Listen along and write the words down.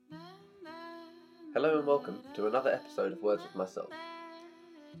Hello and welcome to another episode of Words with Myself.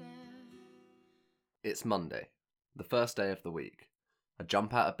 It's Monday, the first day of the week. I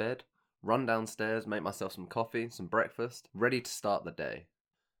jump out of bed, run downstairs, make myself some coffee, some breakfast, ready to start the day.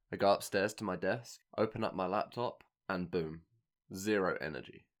 I go upstairs to my desk, open up my laptop, and boom, zero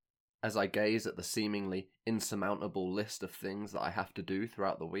energy. As I gaze at the seemingly insurmountable list of things that I have to do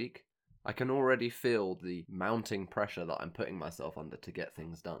throughout the week, I can already feel the mounting pressure that I'm putting myself under to get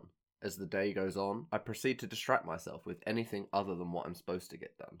things done. As the day goes on, I proceed to distract myself with anything other than what I'm supposed to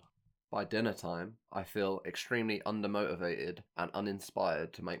get done. By dinner time, I feel extremely undermotivated and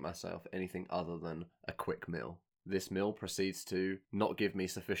uninspired to make myself anything other than a quick meal. This meal proceeds to not give me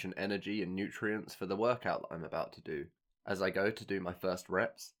sufficient energy and nutrients for the workout that I'm about to do. As I go to do my first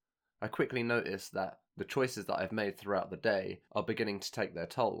reps, I quickly notice that the choices that I've made throughout the day are beginning to take their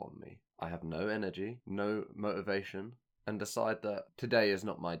toll on me. I have no energy, no motivation, and decide that today is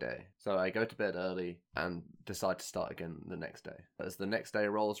not my day. So I go to bed early and decide to start again the next day. As the next day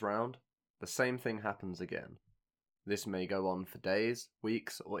rolls round, the same thing happens again. This may go on for days,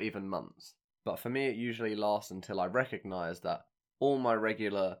 weeks, or even months. But for me, it usually lasts until I recognize that all my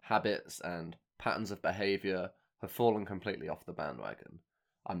regular habits and patterns of behavior have fallen completely off the bandwagon.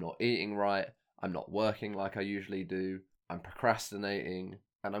 I'm not eating right, I'm not working like I usually do, I'm procrastinating,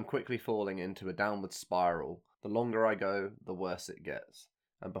 and I'm quickly falling into a downward spiral. The longer I go, the worse it gets.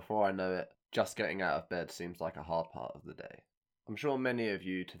 And before I know it, just getting out of bed seems like a hard part of the day. I'm sure many of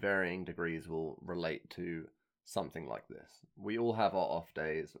you, to varying degrees, will relate to something like this. We all have our off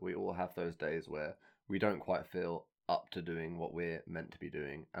days. We all have those days where we don't quite feel up to doing what we're meant to be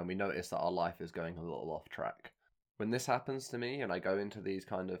doing, and we notice that our life is going a little off track. When this happens to me and I go into these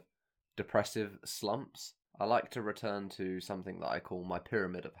kind of depressive slumps, I like to return to something that I call my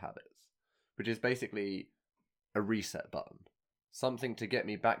pyramid of habits, which is basically a reset button. Something to get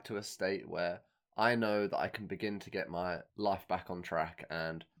me back to a state where I know that I can begin to get my life back on track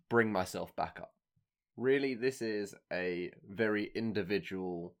and bring myself back up. Really, this is a very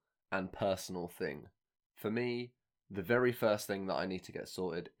individual and personal thing. For me, the very first thing that I need to get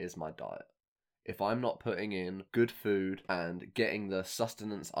sorted is my diet. If I'm not putting in good food and getting the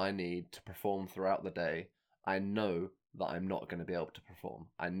sustenance I need to perform throughout the day, I know that I'm not going to be able to perform.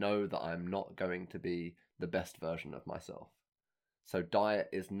 I know that I'm not going to be the best version of myself. So diet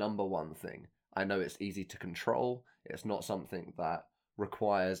is number one thing. I know it's easy to control. It's not something that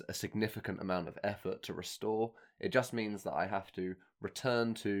requires a significant amount of effort to restore. It just means that I have to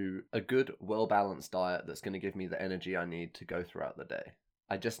return to a good, well-balanced diet that's going to give me the energy I need to go throughout the day.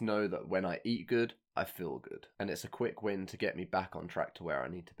 I just know that when I eat good, I feel good. And it's a quick win to get me back on track to where I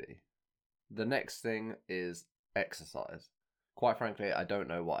need to be. The next thing is exercise. Quite frankly, I don't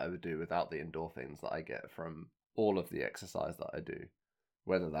know what I would do without the endorphins that I get from all of the exercise that I do.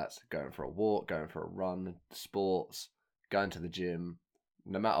 Whether that's going for a walk, going for a run, sports, going to the gym,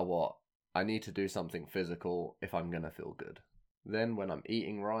 no matter what, I need to do something physical if I'm going to feel good. Then when I'm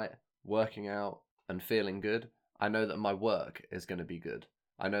eating right, working out, and feeling good, I know that my work is going to be good.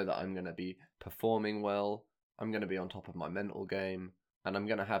 I know that I'm going to be performing well, I'm going to be on top of my mental game, and I'm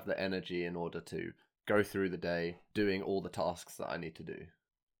going to have the energy in order to go through the day doing all the tasks that I need to do.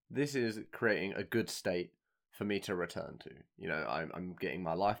 This is creating a good state for me to return to. You know, I'm getting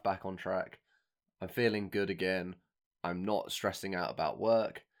my life back on track, I'm feeling good again, I'm not stressing out about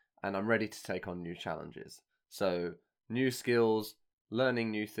work, and I'm ready to take on new challenges. So, new skills, learning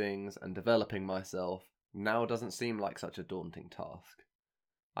new things, and developing myself now doesn't seem like such a daunting task.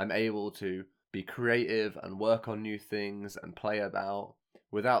 I'm able to be creative and work on new things and play about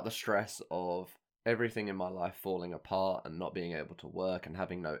without the stress of everything in my life falling apart and not being able to work and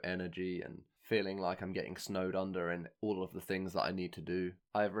having no energy and feeling like I'm getting snowed under in all of the things that I need to do.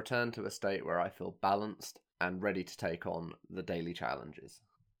 I have returned to a state where I feel balanced and ready to take on the daily challenges.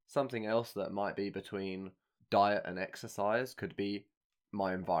 Something else that might be between diet and exercise could be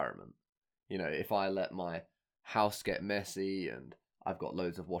my environment. You know, if I let my house get messy and I've got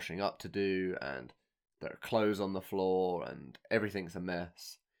loads of washing up to do and there are clothes on the floor and everything's a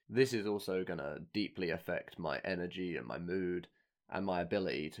mess, this is also going to deeply affect my energy and my mood and my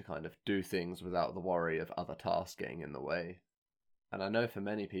ability to kind of do things without the worry of other tasks getting in the way. And I know for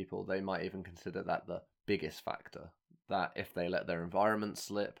many people, they might even consider that the biggest factor, that if they let their environment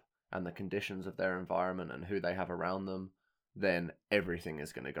slip and the conditions of their environment and who they have around them, then everything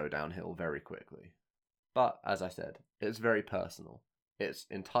is going to go downhill very quickly. But as I said, it's very personal. It's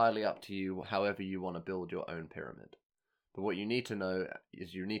entirely up to you however you want to build your own pyramid. But what you need to know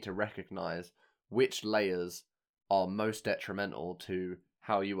is you need to recognize which layers are most detrimental to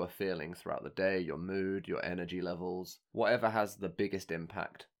how you are feeling throughout the day, your mood, your energy levels, whatever has the biggest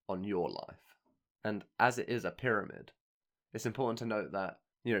impact on your life. And as it is a pyramid, it's important to note that,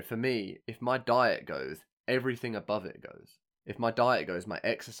 for me, if my diet goes, everything above it goes. If my diet goes, my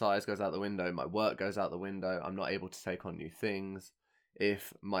exercise goes out the window, my work goes out the window, I'm not able to take on new things.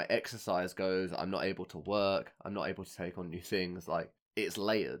 If my exercise goes, I'm not able to work, I'm not able to take on new things. Like, it's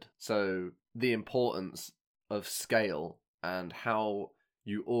layered. So the importance of scale and how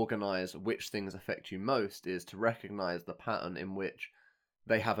you organize which things affect you most is to recognize the pattern in which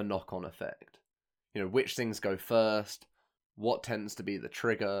they have a knock-on effect. Which things go first, what tends to be the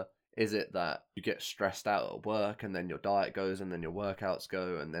trigger. Is it that you get stressed out at work and then your diet goes and then your workouts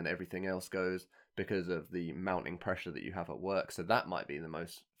go and then everything else goes because of the mounting pressure that you have at work? So that might be the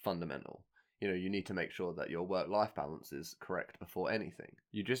most fundamental. You need to make sure that your work-life balance is correct before anything.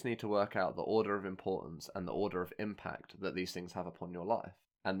 You just need to work out the order of importance and the order of impact that these things have upon your life.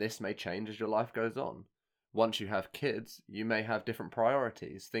 And this may change as your life goes on. Once you have kids, you may have different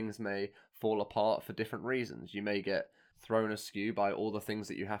priorities. Things may fall apart for different reasons. You may get thrown askew by all the things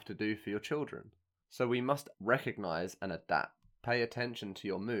that you have to do for your children. So we must recognize and adapt. Pay attention to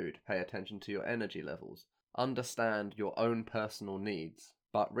your mood, pay attention to your energy levels, understand your own personal needs.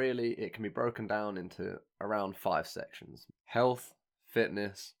 But really, it can be broken down into around 5 sections: health,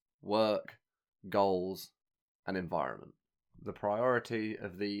 fitness, work, goals, and environment. The priority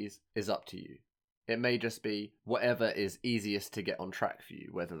of these is up to you. It may just be whatever is easiest to get on track for you,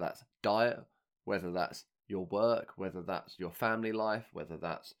 whether that's diet, whether that's your work, whether that's your family life, whether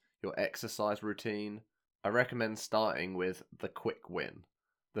that's your exercise routine. I recommend starting with the quick win,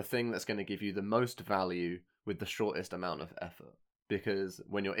 the thing that's going to give you the most value with the shortest amount of effort. Because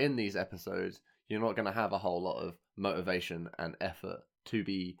when you're in these episodes, you're not going to have a whole lot of motivation and effort to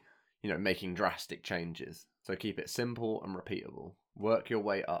be, making drastic changes. So keep it simple and repeatable. Work your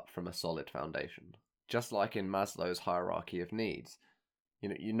way up from a solid foundation. Just like in Maslow's hierarchy of needs,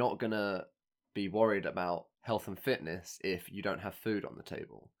 you're not going to be worried about health and fitness if you don't have food on the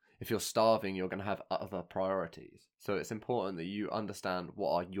table. If you're starving, you're going to have other priorities. So it's important that you understand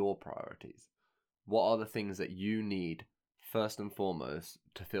what are your priorities. What are the things that you need first and foremost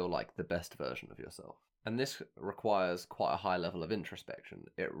to feel like the best version of yourself? And this requires quite a high level of introspection.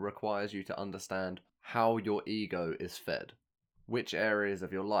 It requires you to understand how your ego is fed. Which areas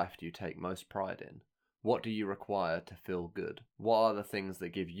of your life do you take most pride in? What do you require to feel good? What are the things that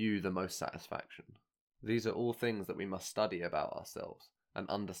give you the most satisfaction? These are all things that we must study about ourselves and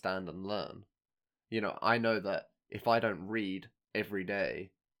understand and learn. I know that if I don't read every day,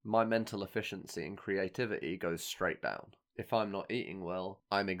 my mental efficiency and creativity goes straight down. If I'm not eating well,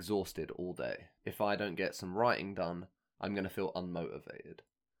 I'm exhausted all day. If I don't get some writing done, I'm going to feel unmotivated.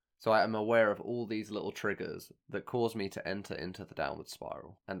 So I am aware of all these little triggers that cause me to enter into the downward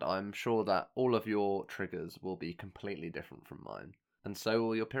spiral. And I'm sure that all of your triggers will be completely different from mine. And so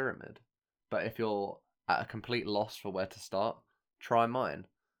will your pyramid. But if you're at a complete loss for where to start, try mine.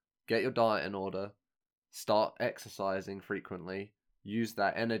 Get your diet in order. Start exercising frequently. Use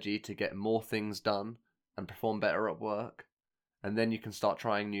that energy to get more things done and perform better at work. And then you can start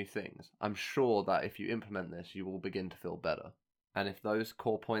trying new things. I'm sure that if you implement this, you will begin to feel better. And if those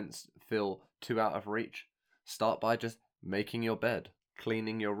core points feel too out of reach, start by just making your bed,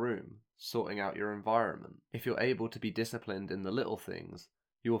 cleaning your room, sorting out your environment. If you're able to be disciplined in the little things,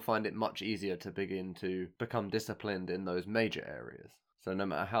 you will find it much easier to begin to become disciplined in those major areas. So no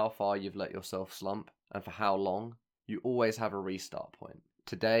matter how far you've let yourself slump and for how long, you always have a restart point.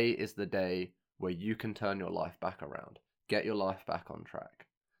 Today is the day where you can turn your life back around, get your life back on track.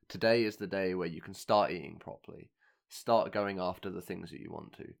 Today is the day where you can start eating properly. Start going after the things that you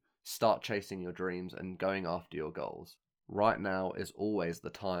want to. Start chasing your dreams and going after your goals. Right now is always the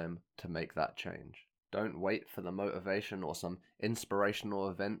time to make that change. Don't wait for the motivation or some inspirational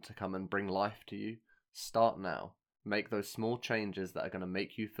event to come and bring life to you. Start now. Make those small changes that are going to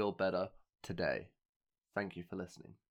make you feel better today. Thank you for listening.